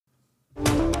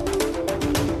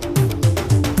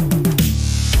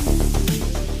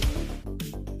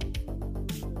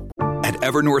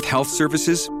Evernorth Health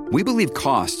Services, we believe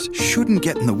costs shouldn't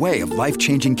get in the way of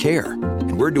life-changing care,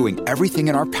 and we're doing everything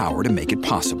in our power to make it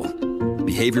possible.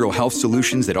 Behavioral health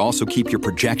solutions that also keep your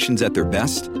projections at their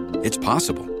best? It's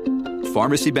possible.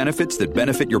 Pharmacy benefits that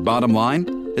benefit your bottom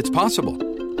line? It's possible.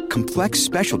 Complex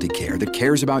specialty care that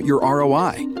cares about your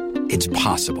ROI? It's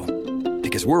possible.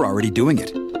 Because we're already doing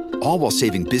it. All while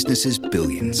saving businesses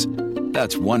billions.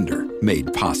 That's Wonder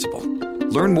made possible.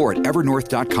 Learn more at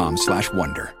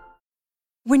evernorth.com/wonder.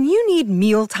 When you need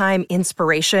mealtime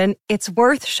inspiration, it's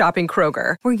worth shopping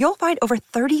Kroger, where you'll find over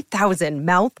 30,000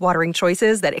 mouth-watering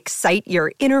choices that excite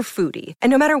your inner foodie. And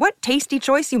no matter what tasty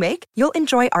choice you make, you'll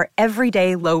enjoy our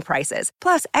everyday low prices,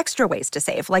 plus extra ways to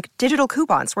save, like digital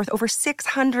coupons worth over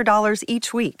 $600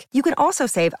 each week. You can also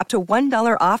save up to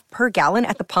 $1 off per gallon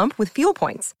at the pump with fuel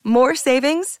points. More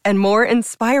savings and more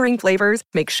inspiring flavors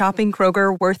make shopping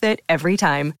Kroger worth it every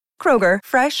time. Kroger,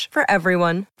 fresh for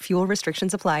everyone. Fuel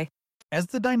restrictions apply. As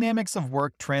the dynamics of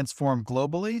work transform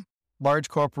globally, large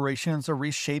corporations are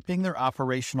reshaping their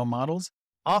operational models,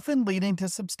 often leading to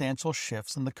substantial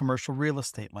shifts in the commercial real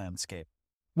estate landscape.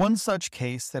 One such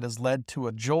case that has led to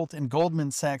a jolt in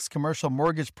Goldman Sachs' commercial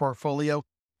mortgage portfolio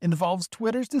involves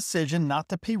Twitter's decision not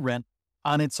to pay rent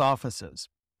on its offices,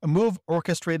 a move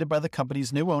orchestrated by the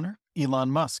company's new owner,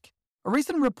 Elon Musk. A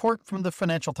recent report from the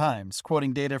Financial Times,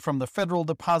 quoting data from the Federal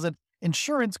Deposit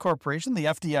Insurance Corporation, the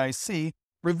FDIC,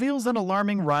 reveals an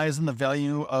alarming rise in the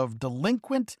value of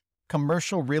delinquent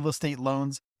commercial real estate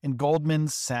loans in Goldman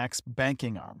Sachs'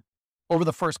 banking arm. Over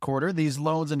the first quarter, these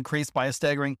loans increased by a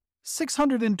staggering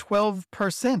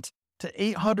 612% to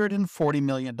 $840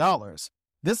 million.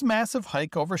 This massive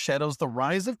hike overshadows the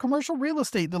rise of commercial real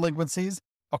estate delinquencies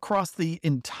across the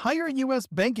entire U.S.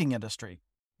 banking industry,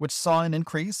 which saw an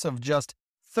increase of just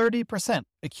 30%,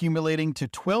 accumulating to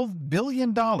 $12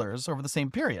 billion over the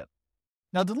same period.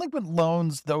 Now, delinquent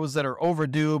loans, those that are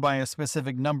overdue by a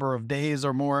specific number of days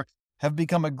or more, have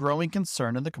become a growing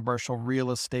concern in the commercial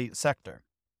real estate sector.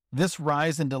 This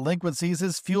rise in delinquencies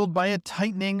is fueled by a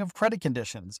tightening of credit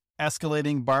conditions,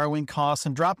 escalating borrowing costs,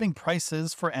 and dropping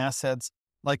prices for assets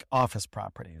like office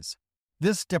properties.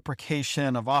 This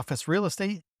deprecation of office real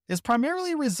estate is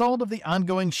primarily a result of the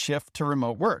ongoing shift to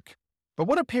remote work. But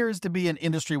what appears to be an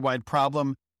industry-wide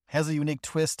problem has a unique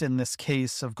twist in this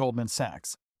case of Goldman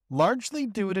Sachs, largely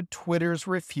due to Twitter's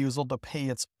refusal to pay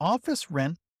its office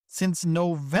rent since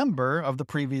November of the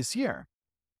previous year.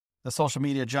 The social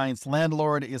media giant's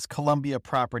landlord is Columbia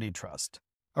Property Trust,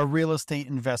 a real estate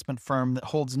investment firm that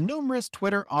holds numerous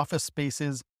Twitter office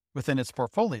spaces within its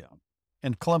portfolio.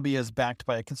 And Columbia is backed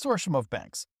by a consortium of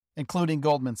banks, including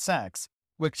Goldman Sachs,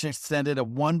 which extended a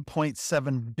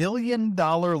 $1.7 billion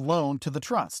loan to the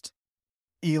trust.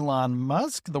 Elon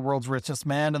Musk, the world's richest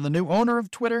man and the new owner of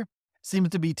Twitter, seems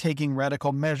to be taking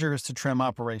radical measures to trim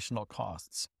operational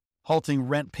costs. Halting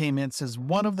rent payments is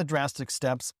one of the drastic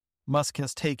steps Musk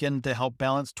has taken to help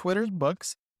balance Twitter's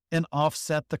books and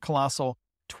offset the colossal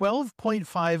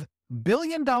 $12.5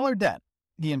 billion debt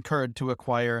he incurred to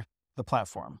acquire the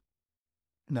platform.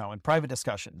 Now, in private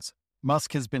discussions,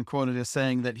 Musk has been quoted as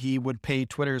saying that he would pay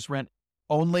Twitter's rent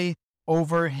only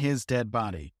over his dead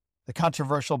body. The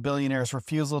controversial billionaire's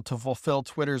refusal to fulfill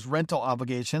Twitter's rental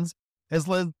obligations has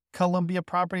led Columbia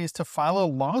Properties to file a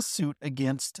lawsuit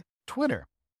against Twitter,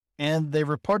 and they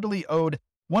reportedly owed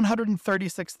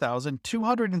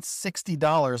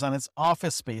 $136,260 on its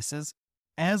office spaces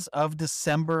as of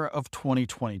December of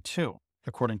 2022,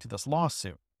 according to this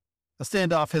lawsuit. The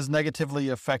standoff has negatively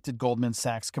affected Goldman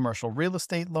Sachs' commercial real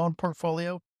estate loan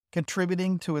portfolio,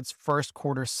 contributing to its first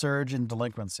quarter surge in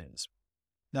delinquencies.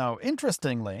 Now,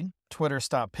 interestingly, Twitter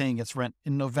stopped paying its rent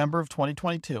in November of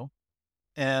 2022,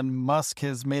 and Musk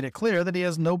has made it clear that he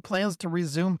has no plans to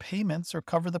resume payments or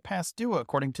cover the past due,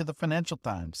 according to the Financial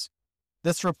Times.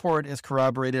 This report is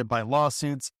corroborated by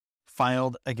lawsuits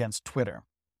filed against Twitter.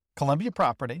 Columbia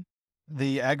Property,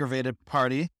 the aggravated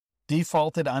party,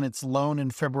 defaulted on its loan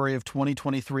in February of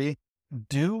 2023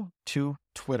 due to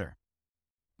Twitter.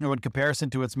 Now, in comparison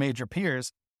to its major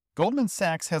peers, Goldman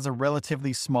Sachs has a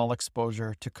relatively small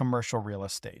exposure to commercial real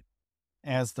estate.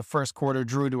 As the first quarter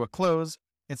drew to a close,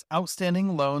 its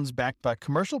outstanding loans backed by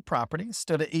commercial property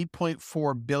stood at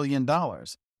 $8.4 billion.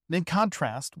 In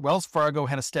contrast, Wells Fargo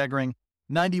had a staggering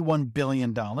 $91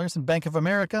 billion, and Bank of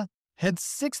America had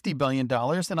 $60 billion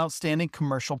in outstanding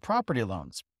commercial property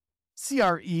loans.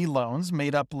 CRE loans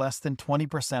made up less than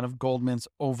 20% of Goldman's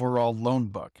overall loan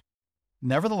book.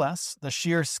 Nevertheless, the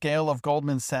sheer scale of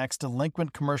Goldman Sachs'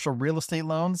 delinquent commercial real estate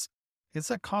loans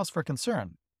is a cause for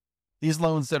concern. These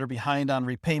loans that are behind on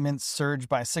repayments surged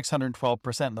by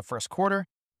 612% in the first quarter,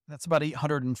 That's about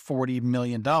 $840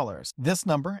 million. This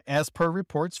number, as per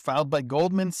reports filed by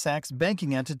Goldman Sachs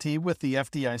banking entity with the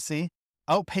FDIC,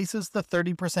 outpaces the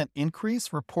 30%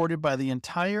 increase reported by the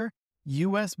entire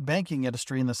U.S. banking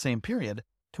industry in the same period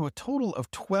to a total of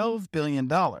 $12 billion.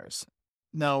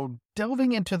 Now,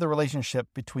 delving into the relationship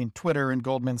between Twitter and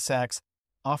Goldman Sachs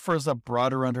offers a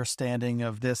broader understanding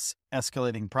of this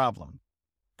escalating problem.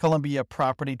 Columbia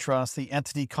Property Trust, the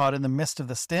entity caught in the midst of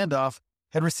the standoff,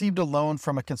 had received a loan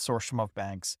from a consortium of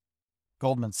banks,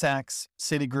 Goldman Sachs,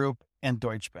 Citigroup, and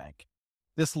Deutsche Bank.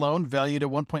 This loan, valued at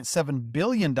 $1.7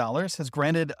 billion, has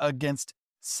granted against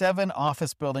 7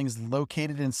 office buildings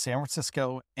located in San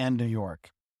Francisco and New York.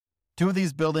 2 of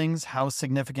these buildings house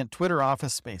significant Twitter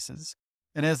office spaces,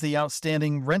 and as the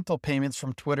outstanding rental payments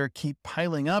from Twitter keep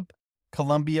piling up,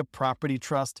 Columbia Property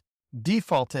Trust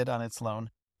defaulted on its loan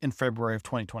in February of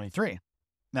 2023.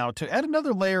 Now, to add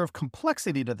another layer of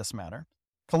complexity to this matter,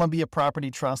 Columbia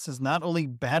Property Trust is not only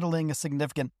battling a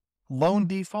significant loan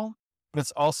default, but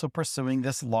it's also pursuing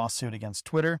this lawsuit against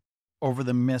Twitter over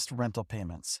the missed rental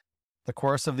payments. The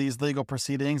course of these legal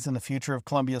proceedings and the future of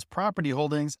Columbia's property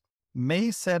holdings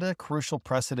may set a crucial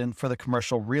precedent for the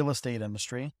commercial real estate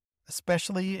industry,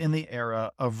 especially in the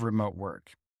era of remote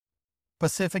work.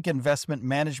 Pacific Investment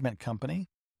Management Company,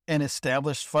 an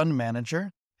established fund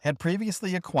manager, had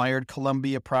previously acquired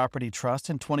Columbia Property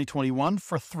Trust in 2021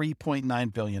 for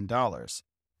 $3.9 billion.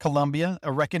 Columbia,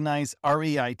 a recognized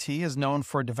REIT, is known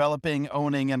for developing,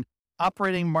 owning, and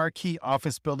operating marquee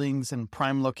office buildings in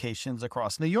prime locations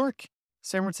across New York,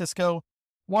 San Francisco,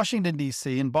 Washington,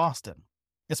 D.C., and Boston.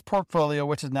 Its portfolio,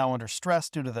 which is now under stress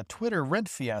due to the Twitter rent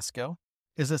fiasco,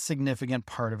 is a significant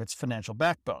part of its financial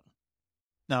backbone.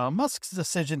 Now, Musk's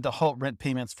decision to halt rent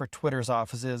payments for Twitter's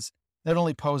offices not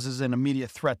only poses an immediate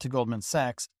threat to Goldman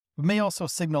Sachs, but may also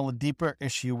signal a deeper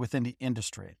issue within the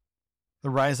industry.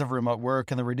 The rise of remote work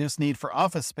and the reduced need for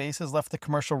office space has left the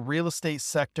commercial real estate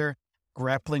sector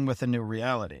grappling with a new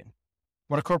reality.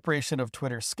 When a corporation of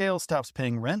Twitter's scale stops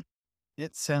paying rent,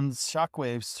 it sends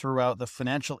shockwaves throughout the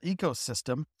financial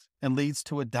ecosystem and leads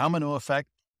to a domino effect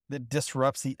that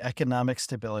disrupts the economic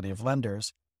stability of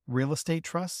lenders, real estate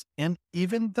trusts, and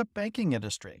even the banking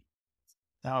industry.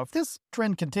 Now, if this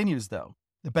trend continues, though,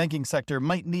 the banking sector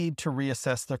might need to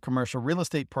reassess their commercial real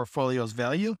estate portfolio's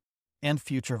value and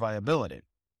future viability.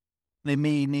 They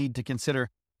may need to consider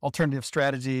alternative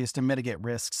strategies to mitigate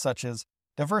risks, such as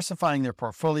diversifying their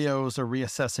portfolios or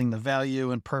reassessing the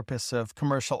value and purpose of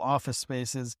commercial office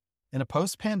spaces in a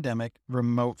post-pandemic,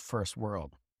 remote-first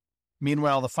world.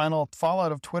 Meanwhile, the final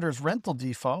fallout of Twitter's rental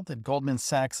default and Goldman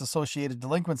Sachs-associated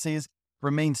delinquencies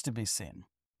remains to be seen.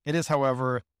 It is,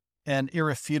 however, an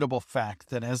irrefutable fact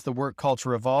that as the work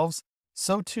culture evolves,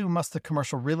 so too must the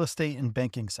commercial real estate and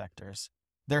banking sectors.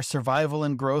 Their survival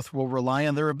and growth will rely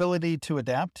on their ability to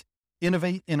adapt,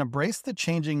 innovate, and embrace the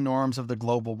changing norms of the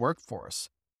global workforce.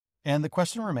 And the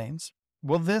question remains,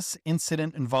 will this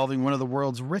incident involving one of the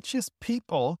world's richest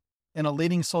people and a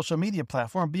leading social media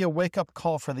platform be a wake-up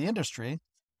call for the industry,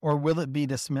 or will it be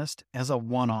dismissed as a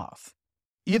one-off?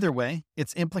 Either way,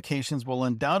 its implications will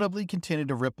undoubtedly continue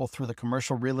to ripple through the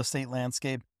commercial real estate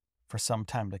landscape for some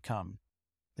time to come.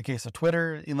 The case of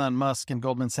Twitter, Elon Musk, and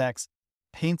Goldman Sachs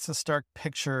paints a stark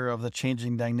picture of the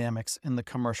changing dynamics in the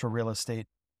commercial real estate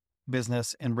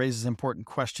business and raises important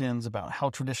questions about how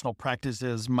traditional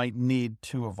practices might need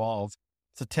to evolve.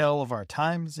 It's a tale of our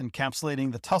times,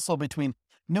 encapsulating the tussle between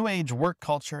new age work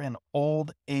culture and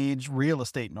old age real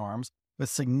estate norms, with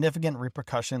significant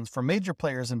repercussions for major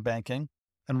players in banking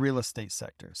and real estate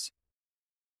sectors.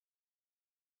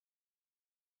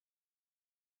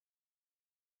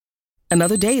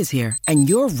 Another day is here, and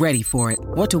you're ready for it.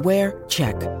 What to wear?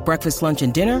 Check. Breakfast, lunch,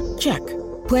 and dinner? Check.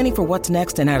 Planning for what's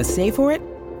next and how to save for it?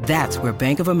 That's where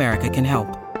Bank of America can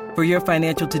help. For your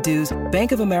financial to-dos,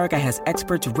 Bank of America has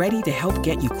experts ready to help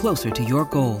get you closer to your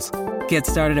goals. Get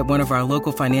started at one of our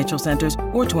local financial centers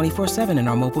or 24/7 in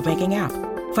our mobile banking app.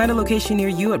 Find a location near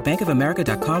you at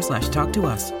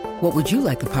bankofamerica.com/talktous. What would you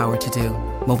like the power to do?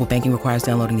 Mobile banking requires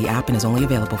downloading the app and is only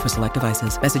available for select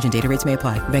devices. Message and data rates may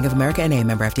apply. Bank of America N.A.,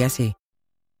 member FDIC.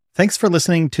 Thanks for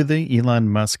listening to the Elon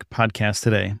Musk podcast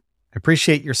today. I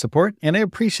appreciate your support, and I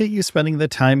appreciate you spending the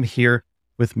time here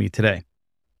with me today.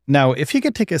 Now, if you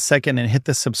could take a second and hit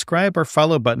the subscribe or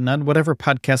follow button on whatever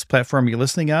podcast platform you're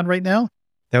listening on right now,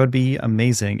 that would be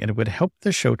amazing, and it would help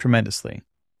the show tremendously.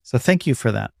 So thank you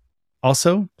for that.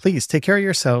 Also, please take care of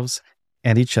yourselves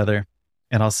and each other,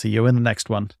 and I'll see you in the next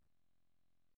one.